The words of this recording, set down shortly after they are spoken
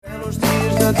Os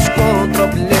dias de desconto, o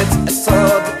bilhete é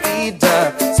só de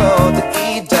ida, só de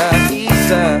ida,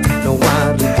 ida. Não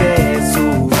há regresso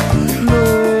no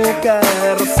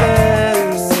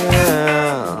carrossel.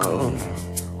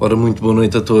 Ora, muito boa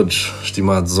noite a todos,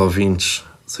 estimados ouvintes.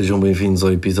 Sejam bem-vindos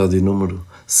ao episódio número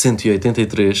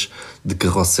 183 de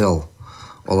Carrossel.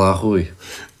 Olá, Rui.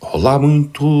 Olá,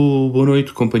 muito boa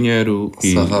noite, companheiro.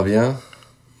 Ça va bien?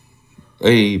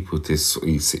 Ei, puto, isso,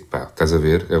 pá, estás a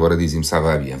ver? Agora dizem-me ça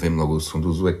va bien. Vem-me logo o som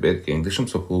do Zuecberg. Deixa-me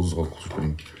só pôr os óculos para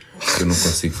mim. Eu não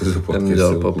consigo fazer o podcast. É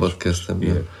melhor para o podcast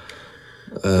também.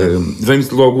 Vem-me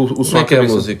logo o som. Como é que é a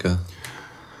música?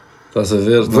 Estás a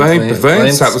ver?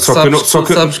 Vem. Só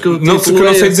que eu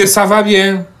não sei dizer ça va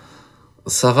bien.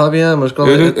 Ça va bien, mas qual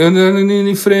é? Eu não tenho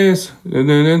diferença.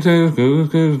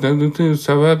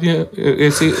 Ça va bien. É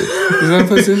assim. Já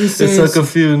fazer isso. É só que eu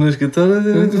fio no escritório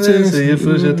e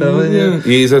depois já estava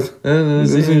bem. Exato.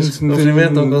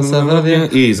 Cumprimentam com ça va bien.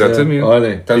 Exatamente.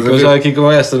 Olhem, ficam já aqui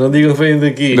com esta, não digam que vêm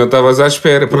daqui. Não estavas à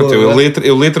espera. Pronto,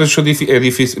 eu letras é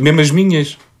difícil. Mesmo as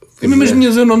minhas. Mesmo as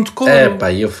minhas eu não decoro. É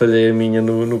pá, eu falhei a minha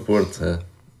no Porto.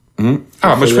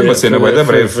 Mas foi uma cena bué da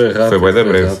breve. Foi bué da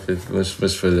breve.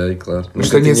 Mas falhei, claro. Mas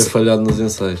nunca tinha falhado nos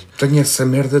ensaios. Tenho essa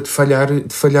merda de falhar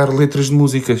letras de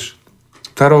músicas.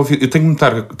 Estar a ouvir, eu tenho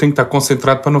que estar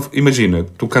concentrado para não... Imagina,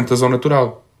 tu cantas ao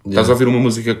natural. Estás a ouvir uma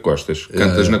música que gostas.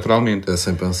 Cantas naturalmente. É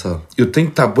sem pensar. Eu tenho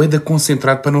que estar bué da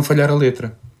concentrado para não falhar a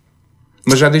letra.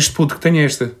 Mas já deste puto que tenho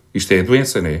esta. Isto é a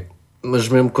doença, não é? Mas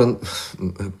mesmo quando...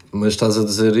 Mas estás a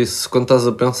dizer isso quando estás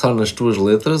a pensar nas tuas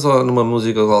letras ou numa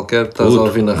música qualquer que estás a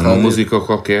ouvir na rádio? Uma música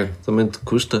qualquer. Também te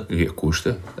custa?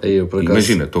 Custa. Aí eu, por acaso...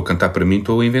 Imagina, estou a cantar para mim,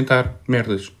 estou a inventar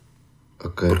merdas.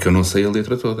 Ok. Porque eu não sei a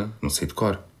letra toda. Não sei de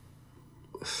cor.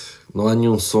 Não há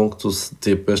nenhum som que tu...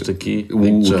 Tipo este aqui... O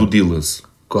do Dillas.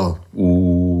 Qual?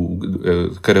 O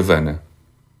Caravana.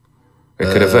 É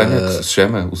Caravana que se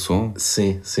chama o som?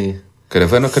 Sim.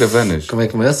 Caravana ou Caravanas? Como é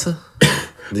que começa?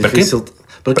 Difícil.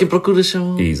 Para quem procuras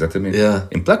chamam... Exatamente.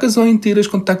 Em placas ou em tiras,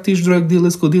 contactos drug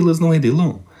dealers, com dealers não é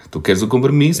dealon. Tu queres o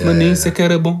compromisso, mas nem sei que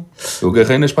era bom. Eu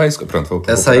agarrei nas pais. Pronto, vou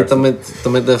essa aí também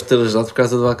deve ter ajudado por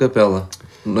causa do a capela.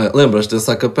 É? Lembras-te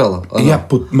dessa a capela?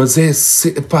 Puto, mas é...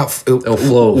 Pá, é o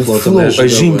flow. O flow, a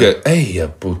ginga.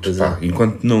 Puto, pá,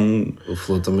 enquanto não... O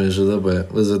flow também ajuda bem.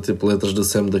 Mas é tipo letras do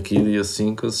Sam daqui e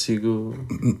assim consigo...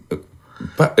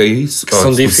 Pá, é isso. Que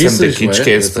são difíceis, não é?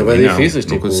 Esquece, também difíceis,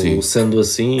 não tipo consigo. o Sendo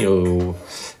Assim, ou...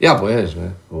 boés,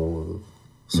 né? O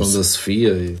Som da Sofia.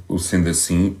 E... O Sendo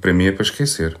Assim, para mim é para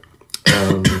esquecer.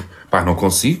 Pá, não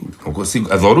consigo.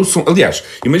 Adoro o som. Aliás,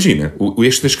 imagina,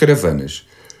 este das caravanas.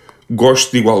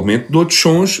 Gosto igualmente de outros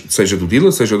sons, seja do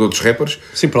Dilla, seja de outros rappers.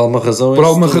 Sim, por alguma razão.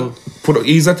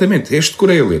 Exatamente, este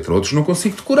decorei a letra. Outros não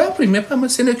consigo decorar, primeiro é uma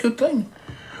cena que eu tenho.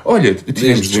 Olha,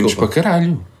 tivemos doentes para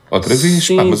caralho. Outra vez,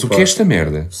 sim, mas o que é esta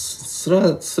merda?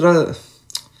 Será...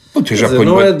 Puta, eu já dizer,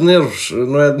 ponho... não é de nervos.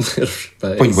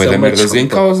 Pá, ponho bué da merdas em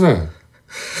causa.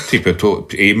 Tipo, eu estou...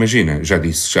 Imagina,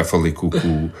 já falei com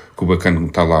o bacana que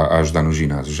está lá a ajudar no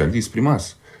ginásio. Já lhe disse,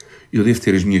 primaço. Eu devo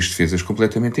ter as minhas defesas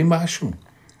completamente em baixo.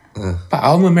 Pá,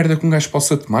 há uma merda que um gajo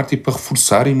possa tomar, tipo, para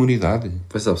reforçar a imunidade.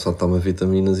 Pois é, o pessoal toma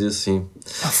vitaminas e assim.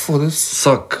 Pá, foda-se.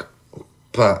 Só que,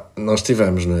 pá, nós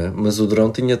tivemos, não é? Mas o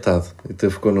Drão tinha estado e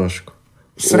esteve connosco.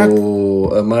 Será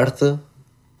a Marta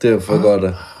teve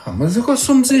agora. Mas agora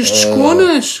somos estes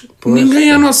conas.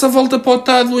 Ninguém à nossa volta pode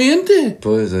estar doente.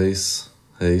 Pois, é isso.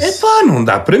 Epá, não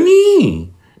dá para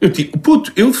mim.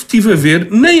 Eu estive a ver,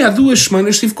 nem há 2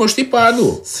 semanas estive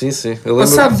constipado. Sim.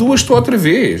 Passado 2 estou outra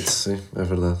vez. Sim, é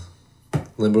verdade.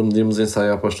 Lembro-me de irmos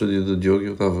ensaiar para o estúdio do Diogo e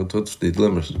eu estava todo fedido,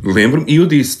 lembras-te? Lembro-me e eu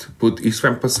disse-te, puto, isso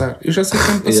vai-me passar. Eu já sei que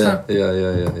vai-me passar.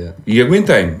 E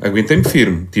aguentei-me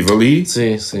firme. Estive ali.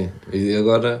 Sim. E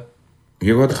agora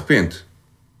de repente.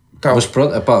 Tal. Mas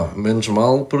pronto, menos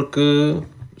mal porque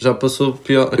já passou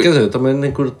pior. Quer dizer, eu também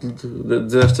nem curto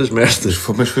dizer estas merdas.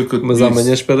 Mas foi o que eu te Mas disse.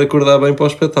 amanhã espero acordar bem para o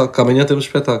espetáculo. Que amanhã temos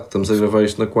espetáculo. Estamos a gravar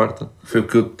isto na quarta. Foi o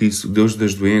que eu te disse. O Deus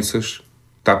das doenças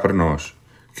está para nós.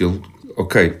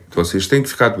 Ok, vocês têm de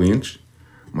ficar doentes,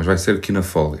 mas vai ser aqui na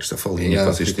folga. Esta folguinha que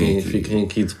vocês têm aqui. Fiquem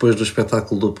aqui depois do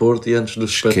espetáculo do Porto e antes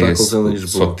dos espetáculos em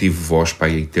Lisboa. Só tive voz para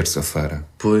aí terça-feira.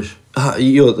 Pois.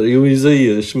 E outra. E o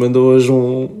Isaías mandou hoje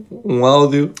um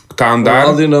áudio. Está a andar? Um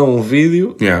áudio não, um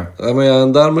vídeo. Amanhã a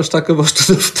andar, mas está com a voz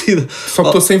toda fedida. Só que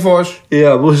estou sem voz.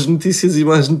 Boas notícias e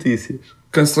más notícias.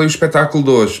 Cancelei o espetáculo de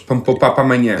hoje para me poupar para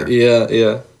amanhã.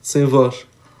 Sem voz.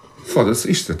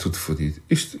 Foda-se, isto é tudo fodido.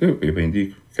 Isto, eu bem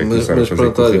digo. Que é que mas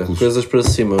pronto, olha, coisas para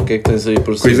cima. O que é que tens aí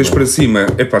por cima? Coisas para cima.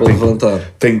 Para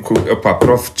levantar.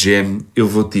 Profjam, eu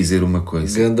vou-te dizer uma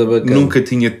coisa. Ganda bacana. Nunca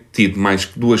tinha tido mais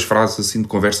que 2 frases assim de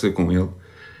conversa com ele.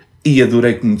 E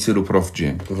adorei conhecer o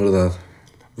Profjam. Verdade.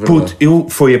 Puto,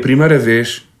 foi a primeira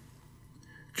vez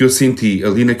que eu senti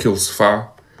ali naquele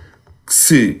sofá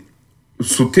que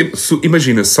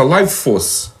imagina, se a live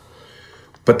fosse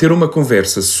para ter uma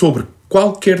conversa sobre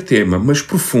qualquer tema, mas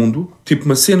profundo, tipo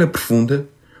uma cena profunda,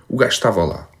 o gajo estava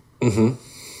lá.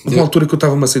 Uma altura que eu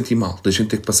estava-me a sentir mal, da gente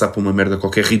ter que passar por uma merda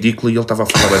qualquer ridícula e ele estava a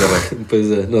falar bem.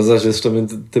 Pois é, nós às vezes também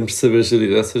temos de saber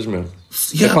gerir essas merdas.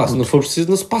 Yeah, se não for preciso,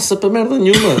 não se passa para merda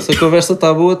nenhuma. Se a conversa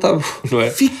está boa, não é?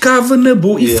 Ficava na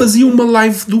boa e fazia uma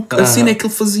live do... A cena é que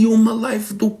ele fazia uma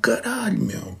live do caralho,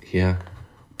 meu.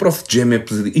 Profjam é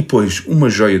pesadinho. E depois, uma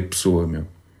joia de pessoa, meu.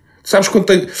 Sabes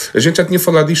quando a gente já tinha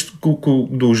falado disto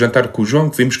do jantar com o João,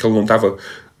 que vimos que ele não estava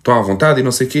tão à vontade e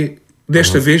não sei o quê.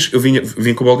 Desta vez, eu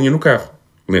vim com a Bolinha no carro.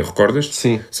 Recordas-te?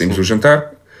 Sim. Saímos do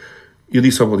jantar e eu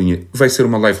disse à Bolinha, vai ser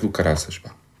uma live do caraças,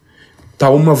 pá. Está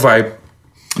uma vibe.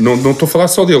 Não estou a falar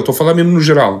só dele, estou a falar mesmo no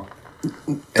geral.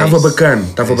 Estava bacana,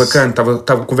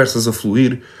 estava conversas a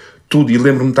fluir, tudo. E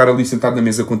lembro-me de estar ali sentado na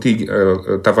mesa contigo,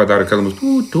 estava a dar aquela música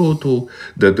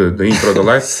da intro da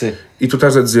live. Sim. E tu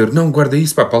estás a dizer, não, guarda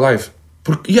isso, pá, para a live.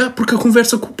 Porque a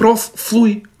conversa com o prof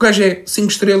flui. O gajo é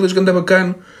 5 estrelas, ganda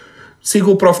bacana.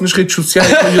 Siga o prof nas redes sociais,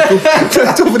 no YouTube.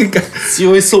 Estou a brincar. Se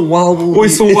ouçam o álbum.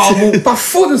 Pá,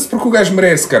 foda-se, porque o gajo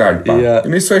merece, caralho, pá. Eu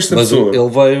nem sou esta pessoa.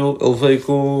 Ele veio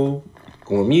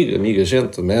com amiga,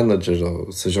 gente, manager,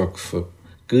 ou seja o que for.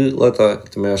 Que lá está,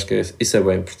 também acho que isso é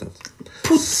bem importante.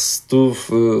 Putz,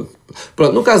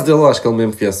 pronto, no caso dele, acho que ele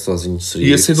mesmo viesse sozinho.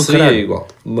 Ia ser do caralho. Igual.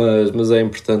 Mas é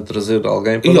importante trazer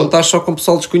alguém para não estar só com o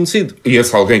pessoal desconhecido. E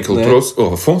esse alguém que ele trouxe,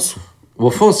 o Afonso. O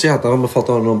Afonso, estava-me a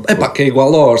faltar o nome. Que é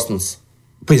igual ao Orsons.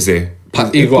 Pois é.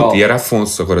 Igual. E era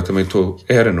Afonso, agora também estou...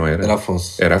 Era, não era? Era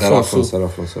Afonso. Era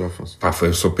Afonso. Pá,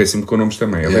 eu sou péssimo com nomes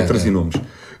também. Letras e nomes.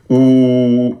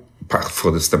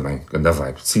 Foda-se também. Anda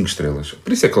vibe. 5 estrelas.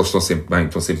 Por isso é que eles estão sempre bem,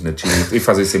 estão sempre na chill e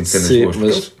fazem sempre cenas boas.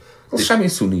 Mas eles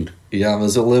sabem-se unir.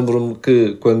 Mas eu lembro-me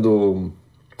que quando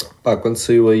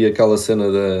saiu aí aquela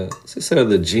cena da... Não sei se era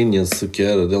da Genius, o que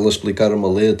era, dela explicar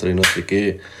uma letra e não sei o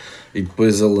quê... E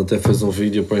depois ele até fez um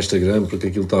vídeo para o Instagram, porque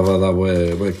aquilo estava a dar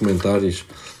bué comentários.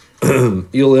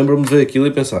 E eu lembro-me de ver aquilo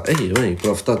e pensar, o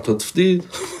prof está todo fedido.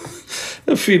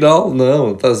 Afinal,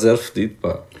 não, está zero fedido,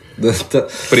 pá.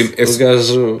 O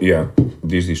gajo...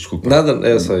 Diz isto, desculpa. Nada,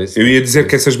 é só isso. Eu ia dizer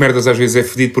que essas merdas às vezes é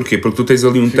fedido, porquê? Porque tu tens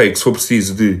ali um take, se for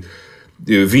preciso, de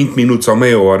 20 minutos ou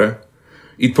meia hora,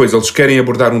 e depois eles querem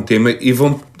abordar um tema e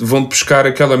vão pescar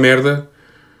aquela merda...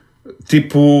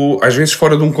 Tipo, às vezes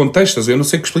fora de um contexto. Eu não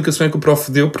sei que explicação é que o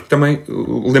prof deu, porque também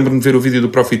lembro-me de ver o vídeo do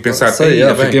prof e de pensar...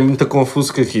 Fiquei muito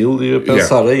confuso com aquilo e a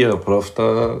pensar, o prof está...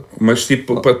 Mas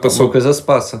tipo, passou... Uma coisa se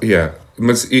passa.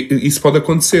 Mas isso pode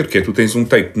acontecer, que é, tu tens um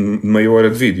take de meia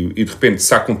hora de vídeo e de repente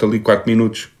sacam-te ali 4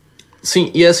 minutos. Sim,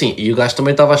 e é assim, e o gajo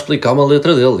também estava a explicar uma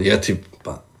letra dele, e é tipo,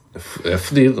 pá, é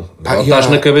fedido. Ou estás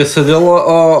na cabeça dele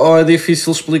ou é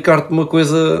difícil explicar-te uma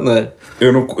coisa, não é?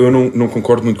 Eu não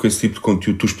concordo muito com esse tipo de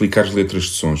conteúdo, tu explicares letras de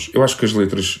sons. Eu acho que as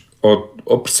letras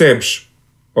ou percebes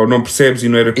ou não percebes e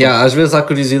não era... Às vezes há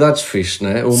curiosidades fixe,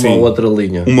 não é? Ou outra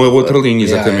linha. Uma outra linha,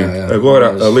 exatamente. Agora,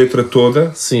 a letra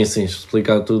toda... Sim,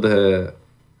 explicar tudo é...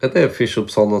 Até é fixe o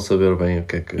pessoal não saber bem o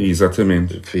que é que...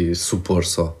 Exatamente. Supor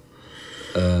só.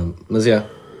 Mas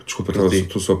Desculpa,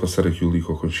 estou só a passar aqui o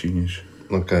Lico Conchinhas.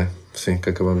 Ok, sim, que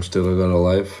acabamos de ter agora a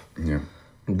live.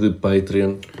 De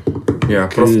Patreon.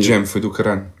 Profjam foi do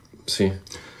caralho. Sim.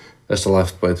 Esta live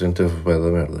de Patreon teve bué da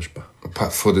merdas, pá. Pá,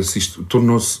 foda-se, isto eu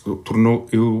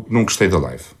não gostei da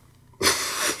live.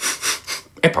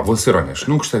 Vou ser honesto,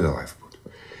 não gostei da live.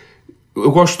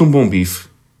 Eu gosto de um bom bife.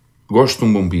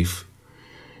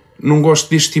 Não gosto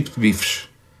deste tipo de bifes.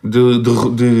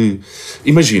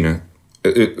 Imagina,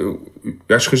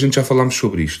 acho que a gente já falámos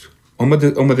sobre isto.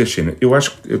 Uma das cenas, eu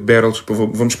acho que barrels,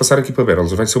 vamos passar aqui para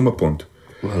barrels, vai ser uma ponte.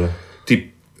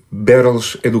 Tipo,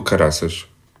 barrels é do caraças.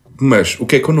 Mas o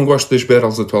que é que eu não gosto das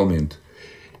barrels atualmente?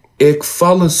 É que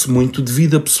fala-se muito de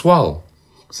vida pessoal.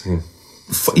 Sim.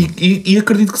 E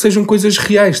acredito que sejam coisas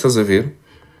reais, estás a ver?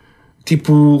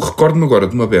 Tipo, recordo-me agora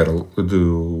de uma barrel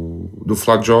do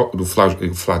Flajó.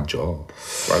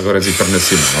 Agora és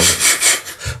internacional.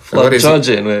 Flajó,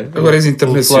 não é? Agora és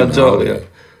internacional.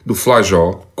 Do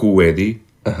Flajó, com o Eddie,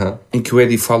 em que o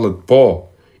Eddie fala de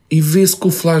pó, e vê-se que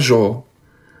o Flajó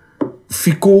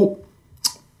ficou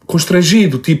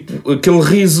constrangido, tipo, aquele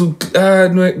riso que,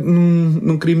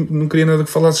 não queria nada que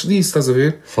falasses disso, estás a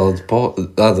ver? Fala de pó,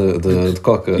 de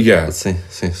coca. Sim.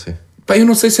 Pá, eu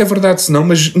não sei se é verdade se não,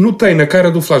 mas notei na cara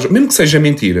do Flajó, mesmo que seja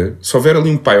mentira, se houver ali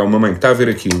um pai ou uma mãe que está a ver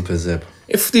aquilo, pois é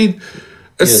fedido.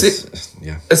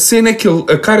 A cena é que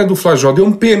a cara do Flajó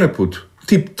deu-me pena, puto.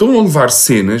 tipo, estão a levar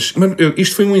cenas, mas,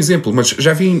 isto foi um exemplo, mas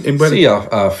já vi em... Sim,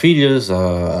 há filhas,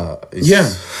 há...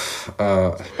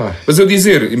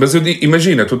 Mas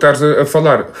imagina, tu estás a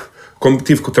falar, como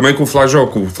tive também com o Flajó,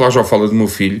 que o Flajó fala do meu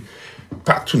filho,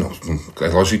 pá, tu não, é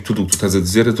lógico que tudo o que tu estás a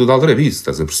dizer é tudo aldrabice,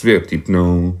 estás a perceber? Tipo,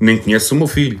 nem conheces o meu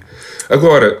filho.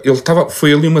 Agora,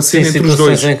 foi ali uma cena entre os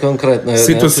dois. Em concreto,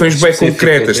 situações bem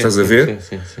concretas, estás a ver?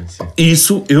 Sim.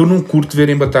 Isso eu não curto ver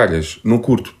em batalhas. Não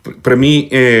curto. Para mim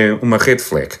é uma red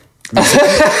flag.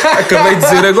 Acabei de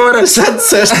dizer agora. Já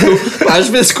disseste. Às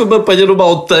vezes, quando me apanha no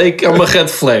mau take, é uma red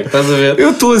flag, estás a ver?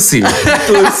 Eu estou assim,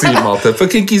 malta. Para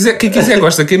quem quiser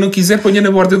gosta. Quem não quiser, ponha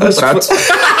na borda do prato.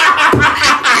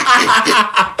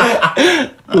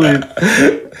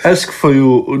 Acho que foi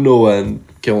o No One,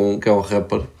 que é um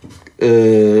rapper,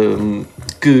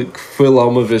 que foi lá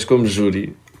uma vez como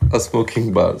júri à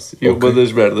Smoking Bars. E uma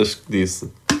das merdas que disse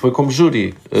foi como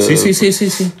júri.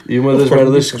 Sim. E uma das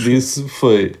merdas que disse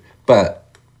foi: pá,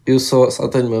 eu só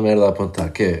tenho uma merda a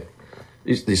apontar, que é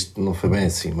isto não foi bem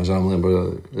assim, mas já não me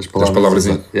lembro as palavras.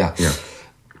 Yeah.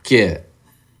 Que é: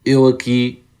 eu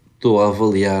aqui estou a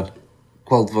avaliar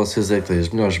qual de vocês é que tem as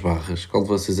melhores barras, qual de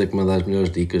vocês é que me dá as melhores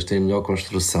dicas, tem a melhor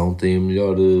construção, tem a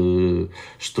melhor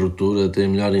estrutura, tem a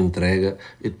melhor entrega.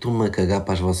 Eu estou-me a cagar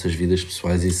para as vossas vidas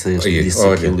pessoais e sei que disse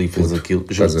aquilo e fez aquilo.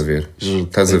 Estás a ver?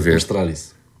 Estás a ver? Mostrar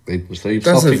isso. Tem de mostrar. E o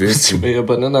pessoal fica assim meio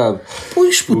abananado.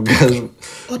 Pois, o gajo...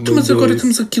 mas agora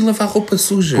estamos aqui a lavar roupa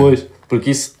suja. Pois,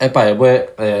 porque isso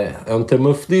é um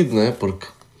tema fedido, não é? Porque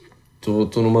tu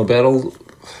numa battle,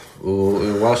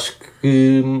 eu acho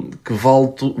que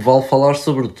vale falar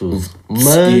sobre tudo,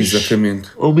 mas exatamente.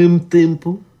 ao mesmo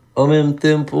tempo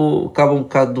acaba um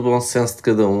bocado do bom senso de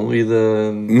cada um e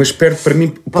da... Mas para mim,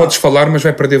 podes falar, mas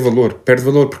vai perder valor, perde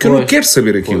valor, porque eu não quero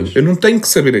saber aquilo, eu não tenho que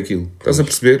saber aquilo, estás a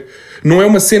perceber? Não é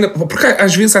uma cena, porque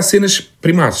às vezes há cenas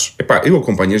primaços, eu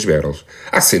acompanho as battles,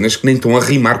 há cenas que nem estão a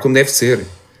rimar como deve ser.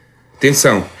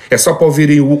 Atenção, é só para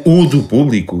ouvirem o do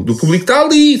público está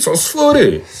ali, só se for.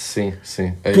 Sim.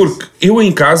 Porque eu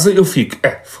em casa, eu fico,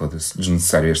 foda-se,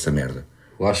 desnecessário esta merda.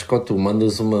 Eu acho que quando tu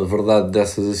mandas uma verdade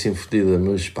dessas assim fodida,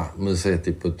 mas é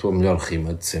tipo a tua melhor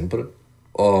rima de sempre,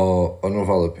 ou não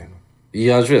vale a pena. E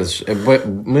às vezes,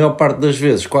 a maior parte das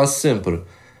vezes, quase sempre,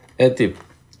 é tipo...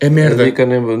 É merda.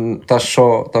 Estás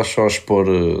só a expor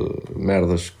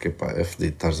merdas que é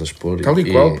fedido, estás a expor. Tal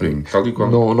e qual, primo, tal e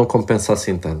qual. Não compensa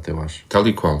assim tanto, eu acho. Tal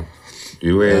e qual.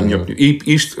 A minha opinião. E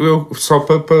isto, só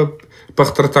para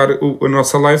retratar a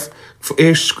nossa live,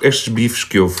 estes bifes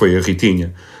que foi a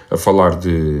Ritinha a falar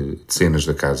de cenas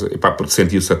da casa, porque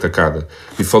sentiu-se atacada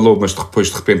e falou, mas depois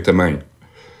de repente também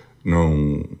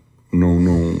não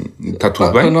está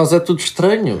tudo bem. Para nós é tudo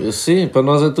estranho, sim, para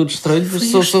nós é tudo estranho.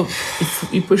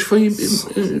 E depois foi...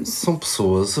 São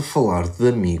pessoas a falar de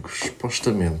amigos,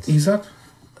 supostamente. Exato.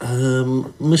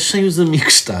 Mas sem os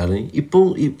amigos estarem e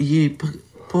pôr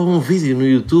um vídeo no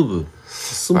YouTube.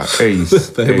 É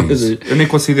isso. Eu nem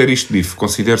considero isto bife,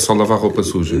 considero só lavar roupa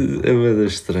suja. É uma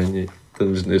estranha.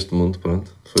 Estamos neste mundo,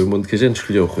 pronto. Foi o mundo que a gente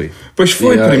escolheu, Rui. Pois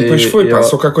foi, primo, pois foi.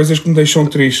 Só que há coisas que me deixam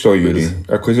triste, Yuri.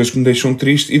 Há coisas que me deixam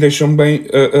triste e deixam-me bem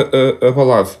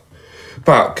abalado.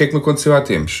 O que é que me aconteceu há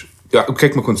tempos? O que é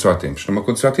que me aconteceu há tempos? Não me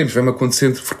aconteceu há tempos, vem-me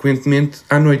acontecendo frequentemente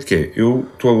à noite, que é, eu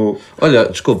estou... Olha,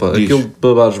 desculpa, aquilo de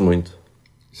babares muito.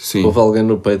 Sim. Houve alguém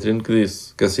no Patreon que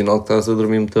disse que é sinal que estás a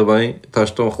dormir muito bem, estás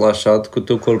tão relaxado que o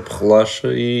teu corpo relaxa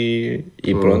e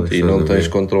pronto, e não tens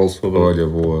controle sobre... Olha,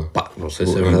 boa. Não sei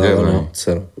se é verdade ou não,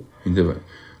 disseram. Ainda bem.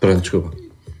 Pronto, desculpa.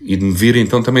 E de me vir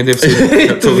então também deve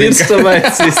ser... Tu vires também,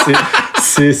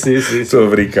 sim. Estou a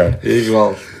brincar. É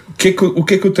igual. O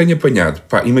que é que eu tenho apanhado?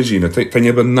 Imagina, tenho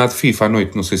abandonado FIFA à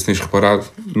noite, não sei se tens reparado,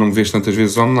 não me vês tantas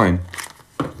vezes online.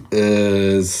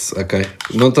 Ok.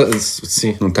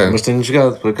 Sim, não tem. Mas tenho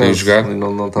jogado, por acaso. Tenho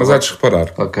jogado, mas há de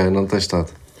reparar. Ok, não tens estado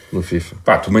no FIFA.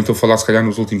 Também estou a falar se calhar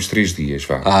nos últimos 3 dias,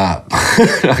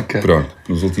 ok. Pronto,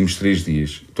 nos últimos 3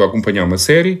 dias. Estou a acompanhar uma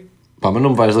série. Mas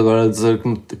não me vais agora dizer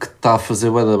que está a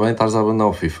fazer bué da bem, estás a abandonar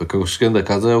o FIFA. Que eu chegando a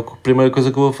casa, a primeira coisa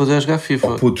que eu vou fazer é jogar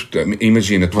FIFA.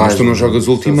 Imagina, tu não jogas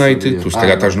Ultimate, tu se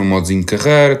calhar estás num modozinho de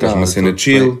carreira, estás numa cena de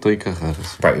chill. Estou em carreira.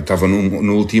 Eu estava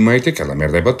no Ultimate, aquela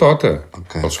merda é batota.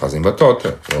 Okay. Eles fazem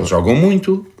batota, eles jogam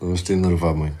muito. Estás-te a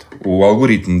enervar muito. O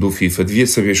algoritmo do FIFA devia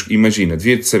saber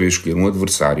escolher um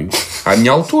adversário à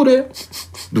minha altura.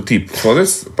 Do tipo,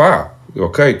 foda-se,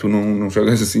 ok, tu não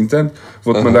jogas assim tanto,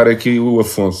 vou-te mandar aqui o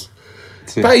Afonso.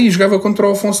 E jogava contra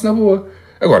o Afonso na boa.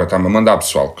 Agora está-me a mandar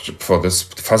pessoal que foda-se,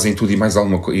 fazem tudo e mais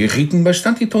alguma coisa. E irrito-me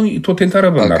bastante e estou a tentar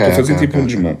abandonar. Estou a fazer um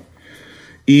desmão.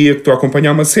 E estou a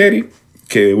acompanhar uma série,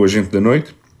 que é O Agente da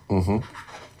Noite. Uhum.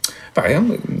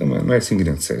 Não é assim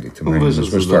grande série também, mas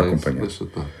estou a acompanhar.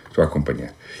 Estou a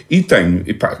acompanhar. E tenho,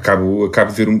 e pá, acabo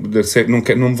de ver da série,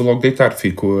 não me vou logo deitar,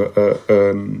 fico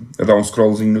a dar um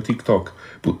scrollzinho no TikTok.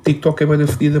 O TikTok é bem da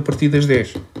fedida a partir das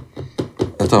 10.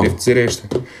 Então, Devo dizer esta.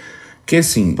 Que é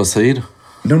assim... para sair?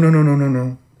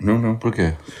 Não.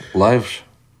 Porquê? Lives?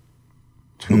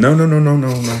 Não.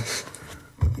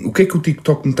 O que é que o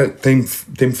TikTok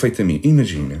tem feito a mim?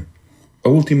 Imagina, a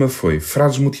última foi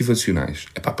frases motivacionais.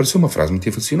 Epá, apareceu uma frase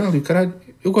motivacional e o caralho,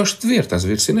 eu gosto de ver, estás a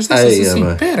ver cenas dessas assim.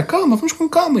 Espera, calma, vamos com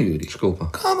calma, Yuri. Desculpa.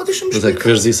 Calma, deixa-me Mas é que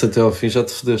veres isso até ao fim já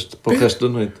te fodeste para o resto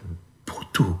da noite.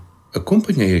 Puto,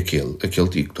 acompanhei aquele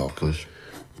TikTok. Pois.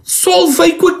 Só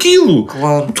levei com aquilo.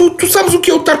 Claro. Tu sabes o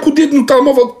que é eu estar com o dedo no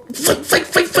telemóvel? Vai.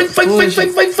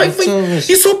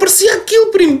 E só aparecia aquilo,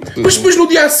 primo. Mas depois no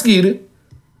dia a seguir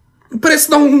parece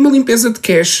dar uma limpeza de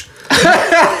cache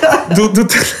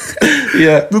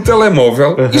do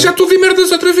telemóvel e já estou a ver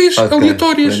merdas outra vez,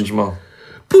 aleatórias. Menos mal.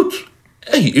 Puto,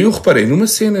 aí eu reparei numa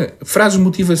cena, frases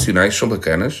motivacionais são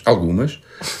bacanas, algumas.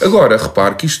 Agora,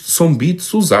 repare que isto são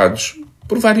beats usados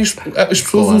por várias... As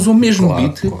pessoas usam o mesmo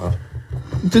beat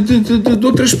de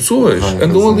outras pessoas.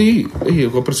 Andam ali. Aí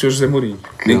apareceu o José Mourinho.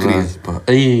 Nem queria.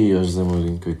 Aí, o José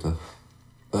Mourinho, coitado.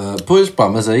 Pois pá,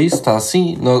 mas é isso, está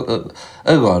assim.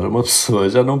 Agora, uma pessoa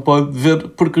já não pode ver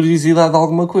por curiosidade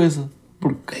alguma coisa.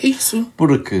 É isso.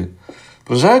 Porquê?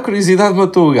 Já a curiosidade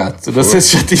matou o gato. Não sei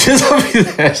se já tinhas ouvido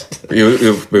esta.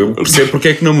 Eu percebo porque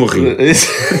é que não morri.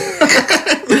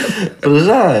 Para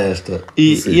já esta.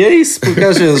 E é isso, porque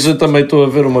às vezes eu também estou a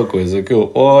ver uma coisa que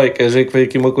quer dizer que veio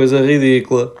aqui uma coisa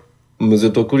ridícula, mas eu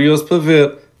estou curioso para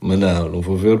ver. Mas não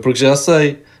vou ver porque já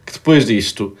sei que depois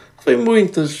disto vem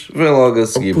muitas, vem logo a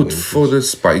seguir. Puto,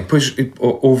 foda-se, pá. E depois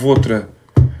houve outra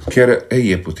que era.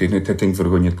 Aí, puto, eu até tenho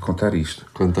vergonha de contar isto.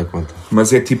 Conta.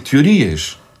 Mas é tipo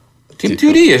teorias. Tipo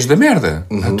teorias da merda.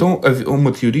 Então,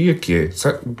 uma teoria que é.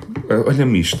 Sabe,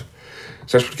 olha-me isto.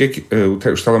 Sabes porque é que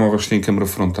os telemóveis têm câmara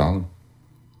frontal?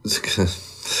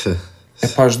 É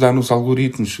para ajudar nos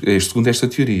algoritmos. Segundo esta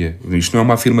teoria. Isto não é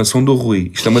uma afirmação do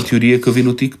Rui. Isto é uma teoria que eu vi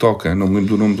no TikTok. Não me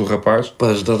lembro do nome do rapaz.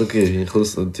 Para ajudar o quê? Em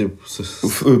relação, tipo...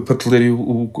 Para te lerem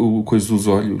o coisa dos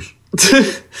olhos.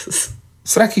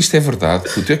 Será que isto é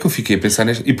verdade? Puto, é que eu fiquei a pensar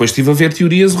nesta... E depois estive a ver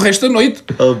teorias o resto da noite.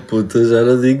 Oh puta, já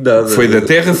não digo nada. Foi da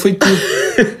Terra, foi tudo.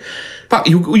 Pá,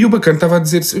 e o bacana estava a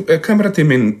dizer... A câmara tem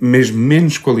mesmo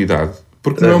menos qualidade.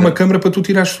 Porque não é uma câmara para tu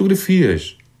tirar as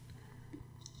fotografias.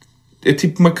 É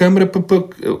tipo uma câmara para...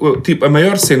 Tipo, a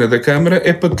maior cena da câmara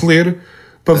é para te ler...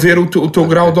 Para ver o teu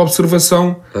grau de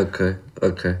observação. Ok.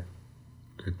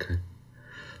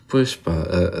 Pois pá...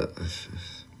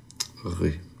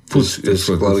 Rui... Tens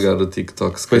que largar o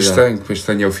TikTok, se calhar. Depois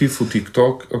tenho o FIFA, o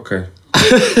TikTok... Ok.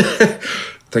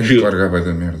 Tenho que largar bem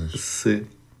da merda. Sim.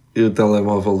 E o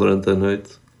telemóvel durante a noite?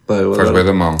 Pá, faz bem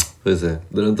da mão. Pois é.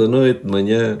 Durante a noite, de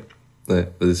manhã...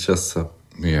 mas isso já se sabe.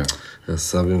 Yeah. Já se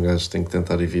sabe, um gajo tem que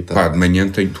tentar evitar. Pá, de manhã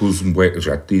tu uso um bué,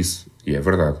 já te disse, e é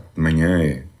verdade. De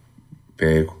manhã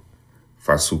pego,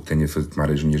 faço o que tenho a fazer,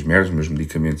 tomar as minhas merdas, os meus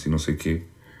medicamentos e não sei o quê.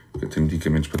 Eu tenho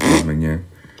medicamentos para tomar de manhã.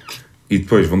 E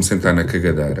depois vou-me sentar na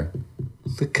cagadeira.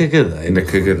 Na cagadeira? Na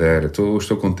cagadeira, estou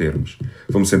com termos.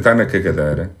 Vou-me sentar na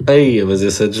cagadeira. Aí, mas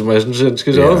esse é dos mais nojentos que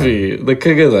eu já ouvi. Na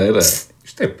cagadeira.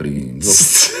 Isto é primo.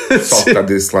 O pessoal que está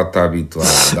desse lado está habituado.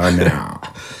 Não.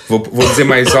 Vou dizer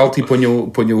mais alto e ponho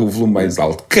o volume mais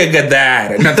alto.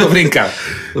 Cagadeira! Não, estou a brincar.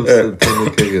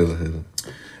 Na cagadeira.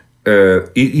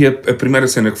 E a primeira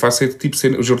cena que faço é tipo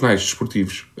os jornais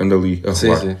desportivos. Ando ali a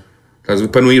rolar. Sim.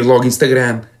 Para não ir logo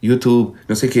Instagram, YouTube,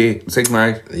 não sei o quê, não sei o que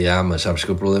mais. Mas sabes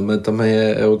que o problema também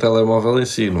é o telemóvel em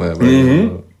si, não é?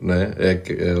 Não é?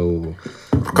 É o...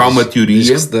 Porque há uma teoria...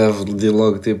 Diz que se deve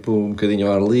logo tipo um bocadinho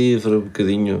ao ar livre, um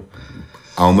bocadinho...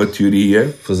 Há uma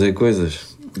teoria... Fazer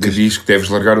coisas. Que diz que deves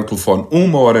largar o telefone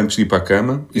 1 hora antes de ir para a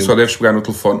cama e só deves pegar no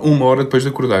telefone 1 hora depois de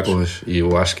acordares. Pois, e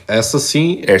eu acho que essa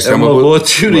sim é uma boa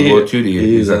teoria. Uma boa teoria,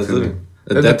 exatamente.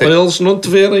 Até para eles não te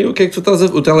verem o que é que tu estás a...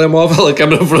 O telemóvel, a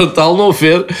câmara frontal, não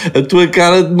ver a tua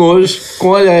cara de nojo com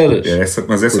olheiras.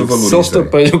 Mas essa valoriza. Se eles te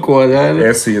apanham com olheiras...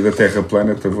 Essa e a da Terra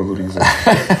plana te valoriza.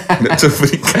 Não estou a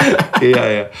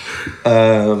brincar.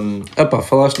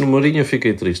 Falaste no Mourinho, eu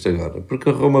fiquei triste agora. Porque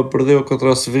a Roma perdeu contra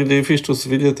o Sevilha e visto o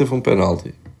Sevilha teve um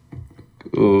penalti.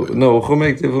 O Roma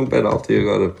é que teve um penalti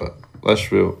agora, pá.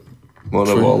 Acho eu. Mão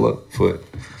na bola, foi.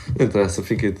 Não interessa,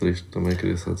 fiquei triste. Também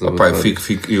queria só dizer.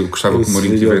 Eu gostava que o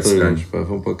Mourinho tivesse ganho.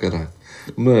 Vão para o caralho.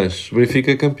 Mas Benfica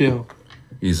é campeão.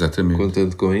 Exatamente.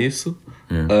 Contente com isso.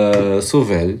 Sou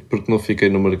velho, porque não fiquei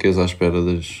no Marquês à espera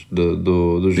dos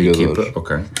jogadores. Equipa,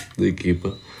 ok. Da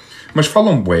equipa. Mas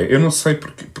falam bué, eu não sei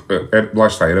porque... Lá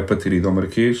está, era para ter ido ao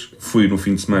Marquês. Fui no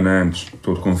fim de semana antes,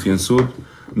 todo confiançudo.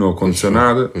 Não aconteceu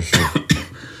nada.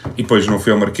 E depois não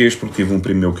fui ao Marquês porque tive um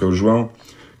primo meu que é o João,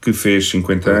 que fez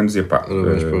 50 anos e pá...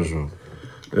 Parabéns para o João.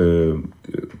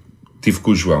 Tive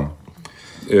com o João.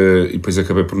 E depois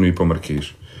acabei por não ir para o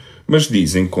Marquês. Mas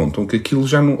contam que aquilo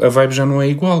a vibe já não é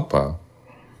igual, pá.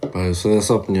 Pá, eu sou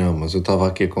dessa opinião, mas eu estava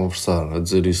aqui a conversar, a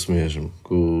dizer isso mesmo,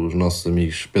 com os nossos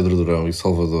amigos Pedro Durão e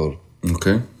Salvador.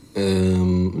 Ok.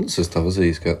 Não sei se estavas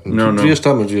aí, cara. Não. Devias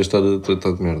estar, mas devias estar a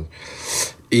tratar de merda.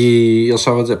 E eles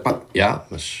estavam a dizer, pá,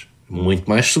 mas muito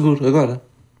mais seguro agora.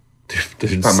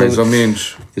 Pá, mais ou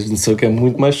menos. Tens noção que é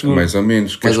muito mais seguro. Mais ou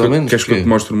menos. Queres que eu te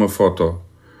mostre uma foto?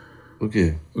 O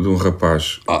quê? De um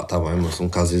rapaz. Tá bem, mas um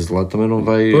caso isolado também não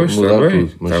vai Pois, mudar tá bem,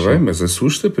 tudo. Está bem, mas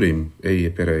assusta, primo. Aí,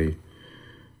 espera aí.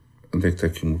 Onde é que está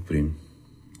aqui o meu primo?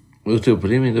 O teu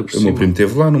primo ainda por cima? O meu primo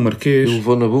esteve lá no Marquês. Ele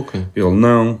levou na boca? Ele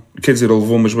não. Quer dizer, ele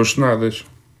levou umas bastonadas.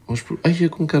 Ai, é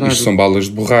com caralho. Isto são balas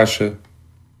de borracha.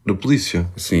 Da polícia?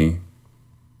 Sim.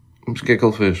 Mas o que é que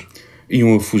ele fez?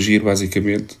 Iam a fugir,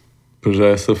 basicamente. Pois já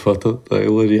essa foto está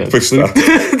hilariante. Pois está.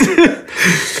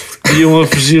 Iam a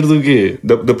fugir do quê?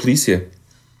 Da polícia.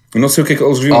 Eu não sei o que é que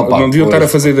eles deviam, não deviam estar a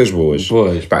fazer das boas.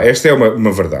 Pois. Pá, esta é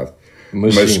uma verdade.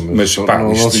 Mas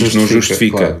pá, isto não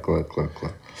justifica. Claro.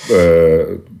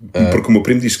 Porque o meu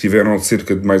primo diz que tiveram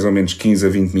cerca de mais ou menos 15 a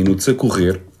 20 minutos a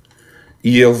correr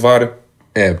e a levar...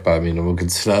 Pá, a mim não vou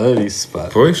dizer nada disso, pá.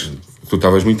 Pois, tu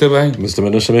estavas muito bem. Mas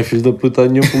também não chamei filho da puta a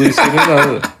nenhum polícia nem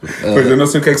nada. Pois, eu não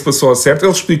sei o que é que se passou ao certo.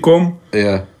 Ele explicou-me,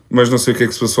 É. mas não sei o que é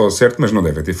que se passou ao certo, mas não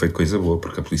deve ter feito coisa boa,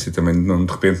 porque a polícia também,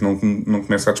 de repente, não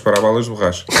começa a disparar balas de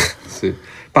borracha. Sim.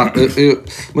 Pá,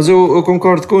 mas eu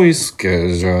concordo com isso,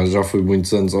 que já fui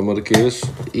muitos anos ao Marquês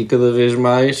e cada vez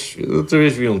mais, outra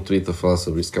vez vi um tweet a falar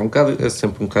sobre isso, que é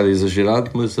sempre um bocado exagerado,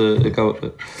 mas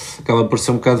acaba por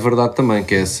ser um bocado verdade também,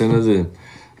 que é a cena de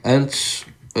antes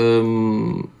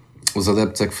os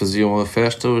adeptos é que faziam a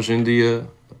festa, hoje em dia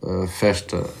a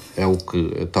festa é o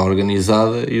que está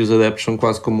organizada e os adeptos são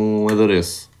quase como um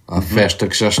adereço à festa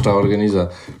que já está organizada.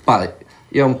 Pá,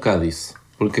 e é um bocado isso.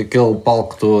 Porque aquele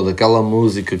palco todo, aquela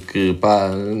música que, pá,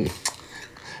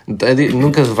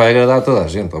 nunca vai agradar a toda a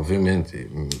gente, obviamente.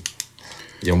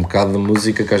 E é um bocado de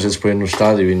música que às vezes põe no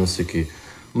estádio e não sei o quê.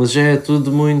 Mas já é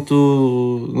tudo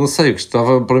muito... Não sei, o que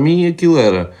estava... Para mim aquilo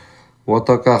era... O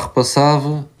autocarro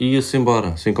passava e ia-se embora.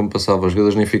 Assim como passava, os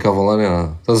jogadores nem ficavam lá nem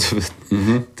nada. Estás a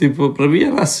ver? Tipo, para mim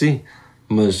era assim.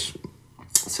 Mas,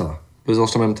 sei lá. Depois eles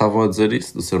também me estavam a dizer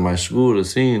isso, de ser mais seguro,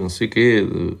 assim, não sei o quê...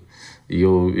 E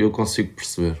eu consigo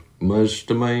perceber. Mas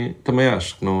também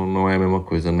acho que não é a mesma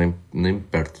coisa, nem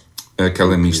perto.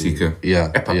 Aquela mística.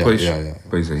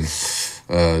 Pois é isso.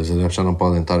 Os adeptos já não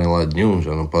podem estar em lado nenhum,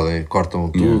 já não podem, cortam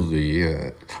tudo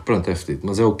e pronto, é fedido.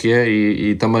 Mas é o que é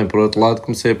e também, por outro lado,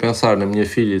 comecei a pensar na minha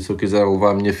filha, se eu quiser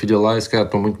levar a minha filha lá, se calhar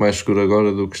estou muito mais seguro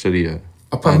agora do que estaria.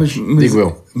 Digo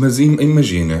eu. Mas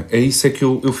imagina, é isso é que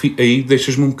eu aí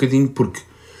deixas-me um bocadinho, porque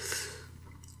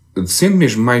sendo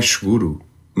mesmo mais seguro...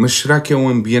 Mas será que é um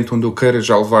ambiente onde eu queira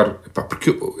já levar... Pá,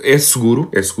 porque é seguro,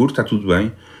 está tudo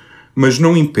bem, mas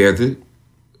não impede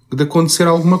de acontecer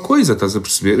alguma coisa, estás a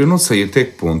perceber? Eu não sei até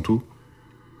que ponto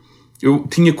eu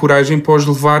tinha coragem para os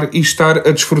levar e estar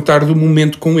a desfrutar do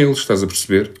momento com eles, estás a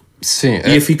perceber? Sim.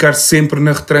 Ia ficar sempre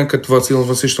na retranca de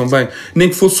vocês estão bem. Nem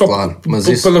que fosse só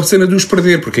pela cena de os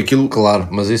perder, porque aquilo... Claro,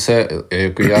 mas isso é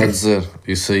o que eu ia dizer.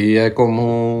 Isso aí é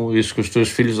como isso que os teus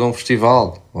filhos a um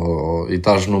festival e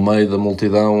estás no meio da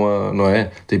multidão, não é?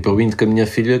 Tipo, eu indo com a minha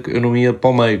filha, eu não ia para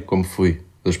o meio, como fui,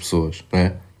 das pessoas, não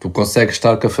é? Tu consegues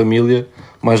estar com a família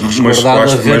mais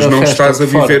resguardada a ver mas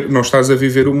não estás a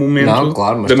viver o momento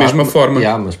da mesma forma.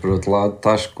 Mas por outro lado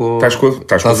estás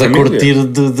a curtir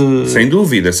sem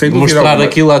dúvida mostrar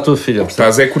aquilo à tua filha.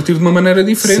 Estás a curtir de uma maneira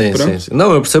diferente. Sim.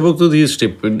 Não, eu percebo o que tu dizes,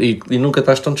 tipo, e nunca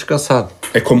estás tão descansado.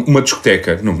 É como uma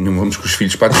discoteca. Não vamos com os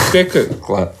filhos para a discoteca.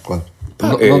 Claro.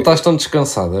 Não estás tão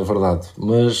descansado, é verdade.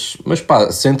 Mas pá,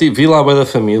 vi lá a bem da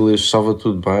família, estava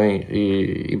tudo bem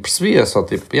e percebi, é só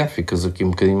tipo, ficas aqui um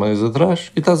bocadinho mais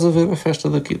atrás e estás a ver a festa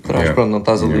daqui de trás. Pronto, não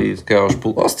estás ali que é aos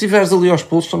pulos. Ou se estiveres ali aos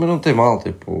pulos também não tem mal,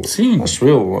 tipo, sim, acho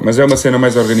eu. Mas é uma cena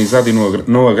mais organizada e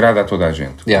não agrada a toda a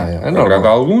gente. É normal. Agrada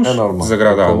a alguns,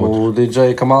 desagrada a outros. Como o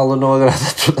DJ Kamala não agrada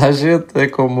a toda a gente, é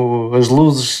como as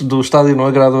luzes do estádio não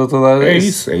agradam a toda a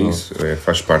gente. É isso,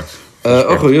 faz parte.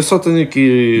 Rui, eu só tenho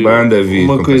aqui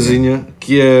uma coisinha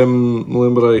que é, me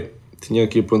lembrei, tinha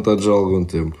aqui apontado já há algum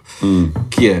tempo,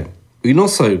 que é, e não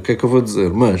sei o que é que eu vou dizer,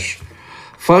 mas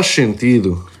faz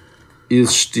sentido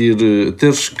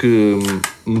teres que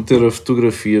meter a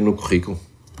fotografia no currículo?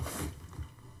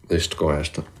 Deixo-te com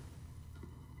esta.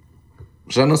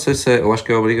 Já não sei se é, eu acho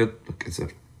que é obrigatório, quer dizer,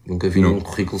 nunca vi um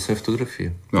currículo sem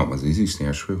fotografia. Não, mas existem,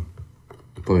 acho eu.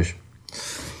 Pois.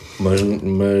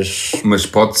 Mas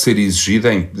pode ser exigida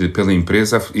pela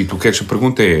empresa, e a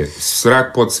pergunta é, será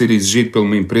que pode ser exigido pela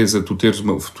uma empresa tu teres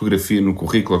uma fotografia no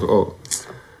currículo?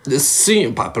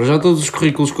 Sim, pá, para já todos os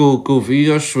currículos que eu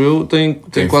vi, acho eu, tem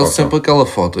quase foto. sempre aquela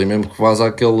foto, e mesmo que vás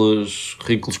àqueles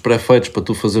currículos pré-feitos para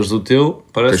tu fazeres o teu,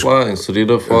 parece lá,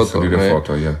 inserir a foto. Inserir a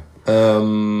foto, yeah.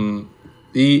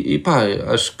 E pá,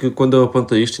 acho que quando eu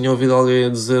apontei isto tinha ouvido alguém a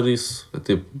dizer isso. É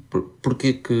tipo,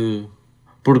 porquê que...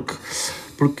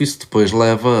 Porque isso depois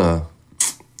leva a...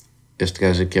 Este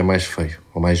gajo aqui é mais feio,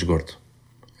 ou mais gordo.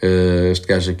 Este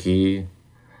gajo aqui...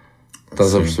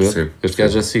 Estás a perceber? Percebo. Este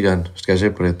gajo é cigano, este gajo é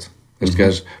preto. Este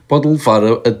gajo pode levar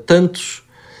a tantos...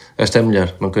 Esta é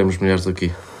mulher, não queremos mulheres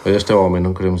aqui. Este é homem,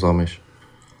 não queremos homens.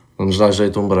 Não nos dá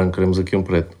jeito um branco, queremos aqui um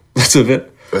preto. Estás a ver?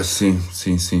 Sim,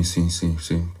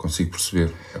 consigo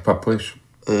perceber. Epá, pois.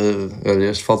 Olha,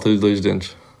 este falta-lhe 2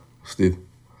 dentes. Fedido.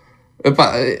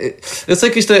 Epá, eu sei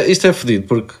que isto é fedido,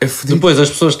 porque depois as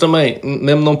pessoas também,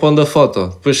 mesmo não pondo a foto,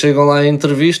 depois chegam lá à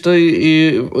entrevista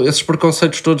e esses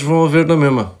preconceitos todos vão haver na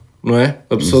mesma, não é?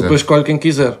 A pessoa Exato. Depois escolhe quem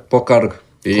quiser para o cargo.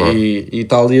 Claro. E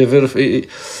está ali a ver.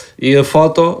 E a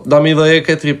foto dá-me a ideia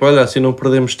que é tipo, olha, assim não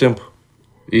perdemos tempo.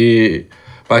 E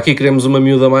pá, aqui queremos uma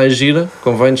miúda mais gira,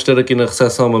 convém-nos ter aqui na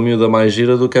recepção uma miúda mais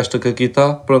gira do que esta que aqui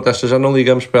está. Pronto, esta já não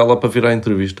ligamos para ela para vir à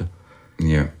entrevista.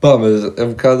 Yeah. Pá, mas é um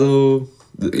bocado...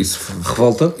 Isso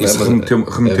revolta. Isso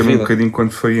remeteu-me um bocadinho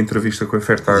quando foi a entrevista com a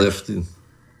Fertag. É fedido.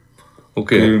 O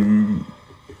quê?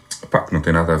 Que não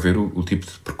tem nada a ver o tipo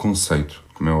de preconceito,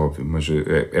 como é óbvio, mas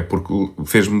é porque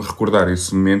fez-me recordar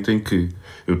esse momento em que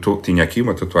eu tinha aqui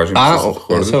uma tatuagem.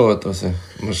 Essa é outra, sim.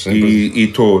 Mas sempre... E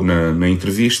estou na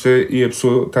entrevista e a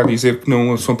pessoa está a dizer que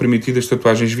não são permitidas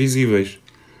tatuagens visíveis.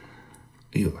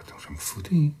 E eu, então já me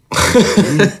fodi.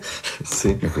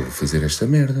 Sim. Como é que eu vou fazer esta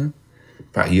merda?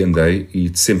 Pá, e andei, e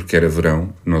sempre que era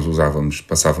verão, nós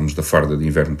passávamos da farda de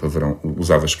inverno para verão,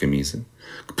 usavas camisa.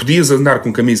 Podias andar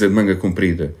com camisa de manga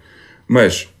comprida,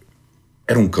 mas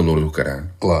era um calor do caralho.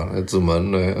 Claro, é desumano,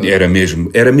 não é? Era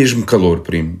mesmo calor,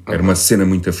 primo. Era uma cena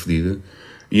muito afedida.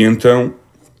 E então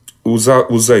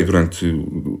usei durante...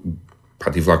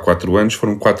 Pá, tive lá 4 anos,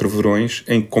 foram 4 verões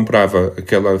em que comprava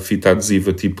aquela fita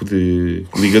adesiva tipo de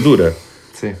ligadura.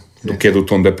 Sim. Do que é do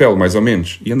tom da pele, mais ou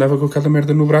menos. E andava com aquela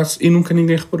merda no braço e nunca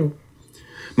ninguém reparou.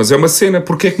 Mas é uma cena,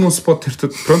 porque é que não se pode ter...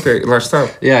 Pronto, lá está.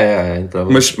 Então...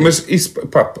 Mas isso,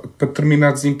 pá, para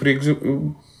determinados empregos,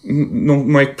 eu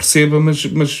não é que perceba, mas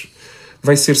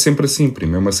vai ser sempre assim,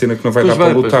 primo. É uma cena que não vai dar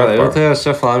para lutar. Eu até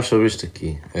já falámos sobre isto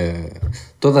aqui.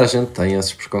 Toda a gente tem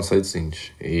esses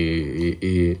preconceitozinhos.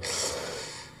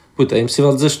 Puta, é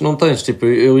impossível dizer que não tens. Tipo,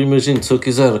 eu imagino, se eu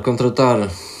quiser contratar,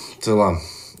 sei lá,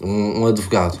 um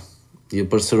advogado, e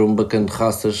aparecer um bacana de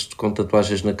rastas com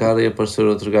tatuagens na cara, e aparecer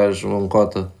outro gajo, um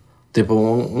cota, tipo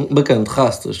um bacana de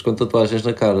rastas com tatuagens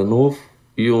na cara novo,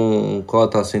 e um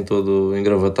cota assim todo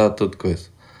engravatado, todo coisa.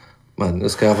 Mano, eu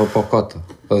se calhar vou para o cota.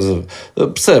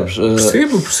 Percebes?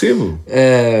 Percebo.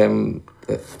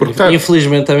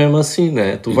 Infelizmente é mesmo assim, não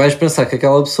é? Tu vais pensar que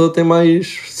aquela pessoa tem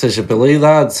mais, seja pela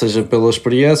idade, seja pela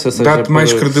experiência, seja dá-te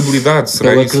mais credibilidade, será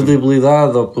pela isso?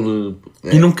 credibilidade ou por...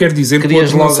 E não quer dizer que o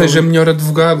outro não seja melhor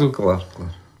advogado. Claro.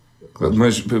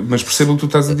 Mas percebo o que tu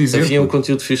estás a dizer. Havia um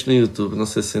conteúdo fixe no YouTube, não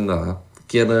sei se ainda há,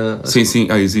 que era... Sim,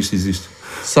 existe.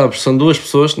 Sabes, são 2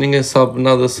 pessoas que ninguém sabe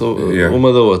nada sobre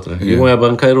uma da outra. E um é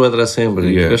banqueiro, o outro é sem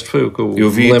abrigo. Este foi o que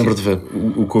eu me lembro de ver.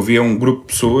 O que eu vi é um grupo de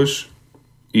pessoas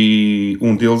e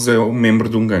um deles é um membro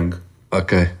de um gangue.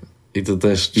 Ok. E tu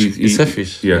tens... Isso é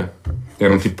fixe.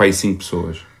 Eram tipo aí 5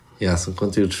 pessoas. São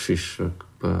conteúdos fixes.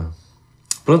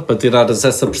 Pronto, para tirares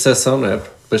essa percepção, não é?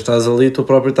 Depois estás ali, tu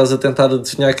próprio estás a tentar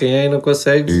adivinhar quem é e não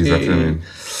consegues. Exatamente.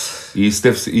 E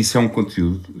isso é um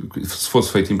conteúdo, se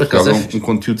fosse feito em Portugal, é um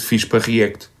conteúdo fixe para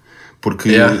React. Porque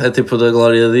é tipo da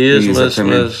Glória Dias,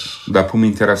 mas... dá para uma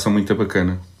interação muito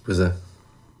bacana. Pois é.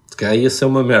 Que aí ia ser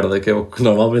uma merda, que é o que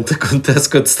normalmente acontece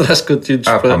quando se traz conteúdos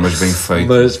para... mas bem feito.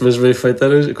 Mas bem feito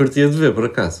curtia de ver, por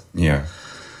acaso.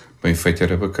 Bem feito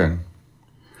era bacana.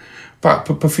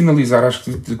 Para finalizar, acho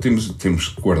que temos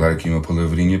que guardar aqui uma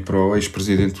palavrinha para o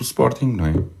ex-presidente do Sporting, não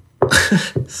é?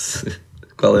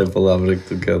 Qual é a palavra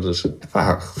que tu queres?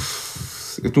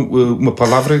 Uma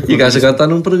palavra... E o gajo agora está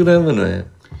num programa, não é?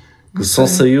 Que só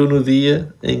saiu no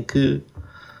dia em que...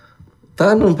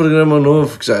 Está num programa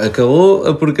novo, que já acabou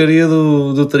a porcaria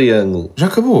do triângulo. Já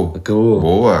acabou? Acabou.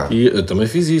 Boa. E eu também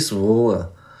fiz isso,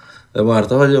 boa. A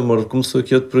Marta, olha amor, começou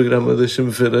aqui outro programa,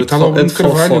 deixa-me ver. Está lá o Bruno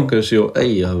Carvalho. Fofocas. Eu,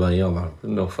 aí, bem, Marta,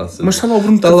 não faça. Mas está lá o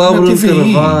Bruno Está lá o Bruno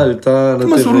TVI. Carvalho, está na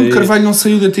Mas TVI. o Bruno Carvalho não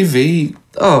saiu da TVI.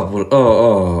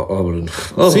 Bruno.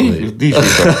 Sim, diz, Vítor.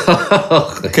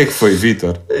 O que é que foi,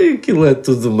 Vítor? Aquilo é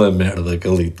tudo uma merda que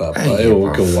ali está, pá. É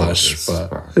o que eu acho,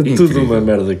 pá. É tudo uma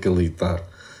merda que ali está.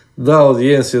 Dá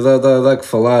audiência, dá que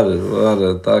falar.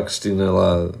 Ora, está a Cristina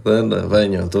lá. Ana,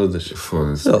 venham todas.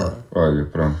 Foda-se. Olha,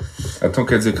 pronto. Então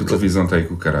quer dizer que a televisão está aí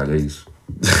com o caralho, é isso?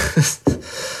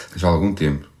 Já há algum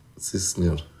tempo. Sim,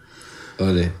 senhor.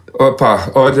 Olha.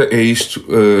 Opa, olha, é isto.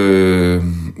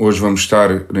 Hoje vamos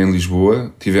estar em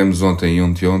Lisboa. Tivemos ontem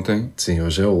e ontem. Sim,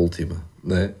 hoje é a última,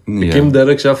 né? Yeah. E quem me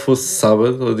dera que já fosse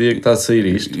sábado, o dia que está a sair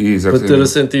isto. Exatamente. Para ter o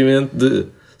sentimento de,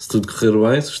 se tudo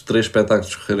correr bem, se os 3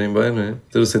 espetáculos correrem bem, não é?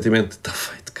 Ter o sentimento de, está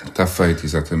feito, cara. Está feito,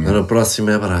 exatamente. Agora o próximo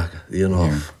é Braga, dia 9.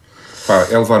 Yeah. Pá,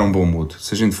 é levar um bom mood.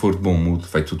 Se a gente for de bom mood,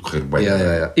 vai tudo correr bem.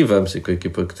 E vamos, e com a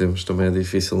equipa que temos também é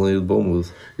difícil não ir de bom mood.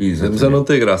 Exatamente. Mas a não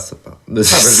ter graça, pá.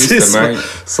 Mas isso também.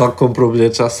 Só que comprou o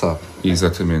bilhete já sabe.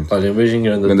 Exatamente. Olha, um beijinho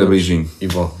grande a Grande todos. beijinho. E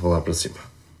vou lá para cima.